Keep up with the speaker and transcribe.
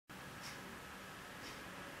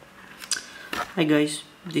Hi guys,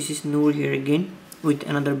 this is Noor here again with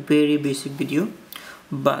another very basic video,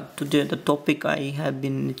 but today the topic I have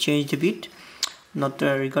been changed a bit, not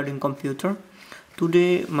regarding computer.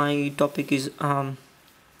 Today my topic is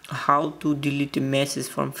how to delete a message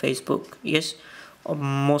from Facebook. Yes,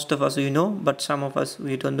 most of us we know, but some of us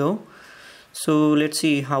we don't know. So let's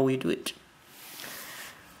see how we do it.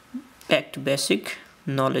 Back to basic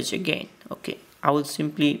knowledge again. Okay, I will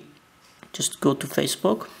simply just go to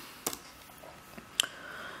Facebook.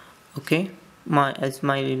 Okay, my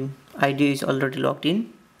ID is already logged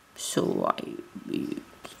in, so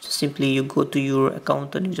simply you go to your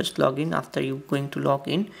account and you just log in. After you going to log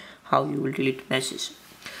in, how you will delete message.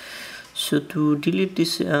 So to delete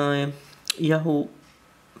this the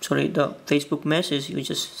Facebook message, you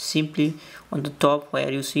just simply on the top where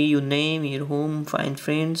you see your name, your home, find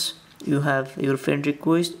friends, you have your friend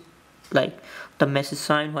request, like the message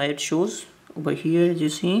sign where it shows over here, as you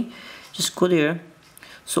see, just go there.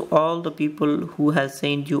 So all the people who have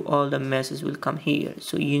sent you all the messages will come here,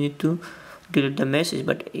 so you need to delete the message,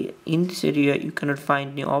 but in this area you cannot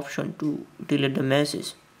find any option to delete the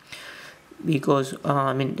message because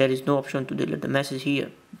there is no option to delete the message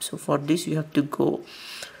here. So for this you have to go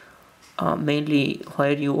mainly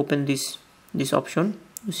where you open this option.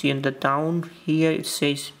 You see in the down here it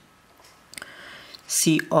says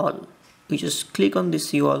see all. You just click on this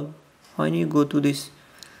see all. When you go to this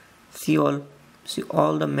see all, see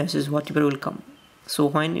all the messages whatever will come. So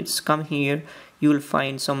when it's come here, you will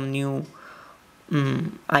find some new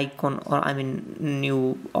icon, or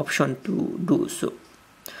new option to do. So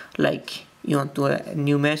like you want to a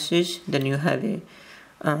new message, then you have a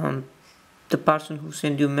the person who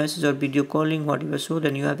sent you message or video calling whatever, so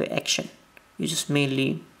then you have a action. You just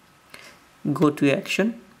mainly go to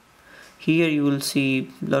action. Here you will see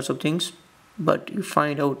lots of things, but you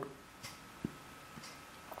find out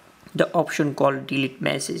the option called delete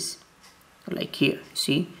message, like here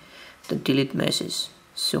see the delete message.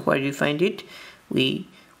 So where do you find it? We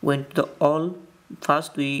went to the all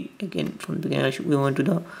first. We again from the beginning we went to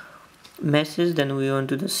the message, then we went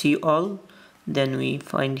to the see all, then we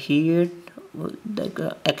find here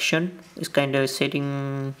the action is kind of a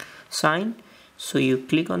setting sign, so you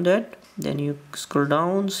click on that, then you scroll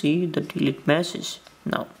down, see the delete message.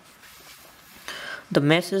 Now the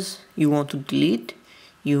message you want to delete,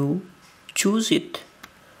 you choose it,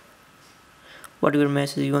 whatever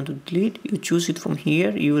message you want to delete, you choose it. From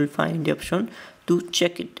here you will find the option to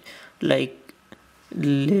check it, like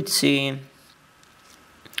let's say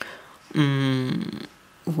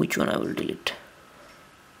which one I will delete.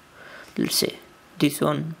 Let's say this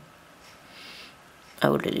one I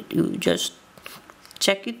will delete. You just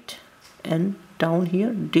check it and down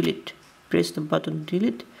here delete, press the button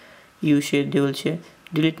delete. They will say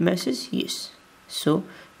delete message, yes. So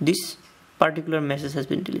this particular message has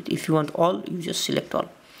been deleted. If you want all, you just select all.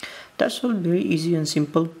 That's all, very easy and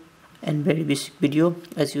simple and very basic video.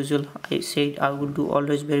 As usual, I said I will do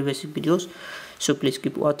always very basic videos, so please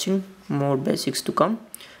keep watching, more basics to come,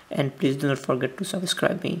 and please do not forget to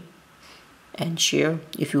subscribe me and share.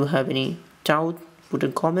 If you have any doubt, put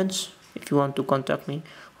in comments. If you want to contact me,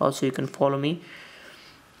 also you can follow me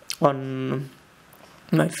on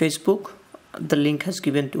my Facebook. The link has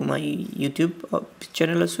given to my YouTube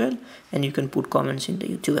channel as well, and you can put comments in the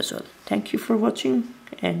YouTube as well. Thank you for watching,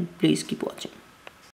 and please keep watching.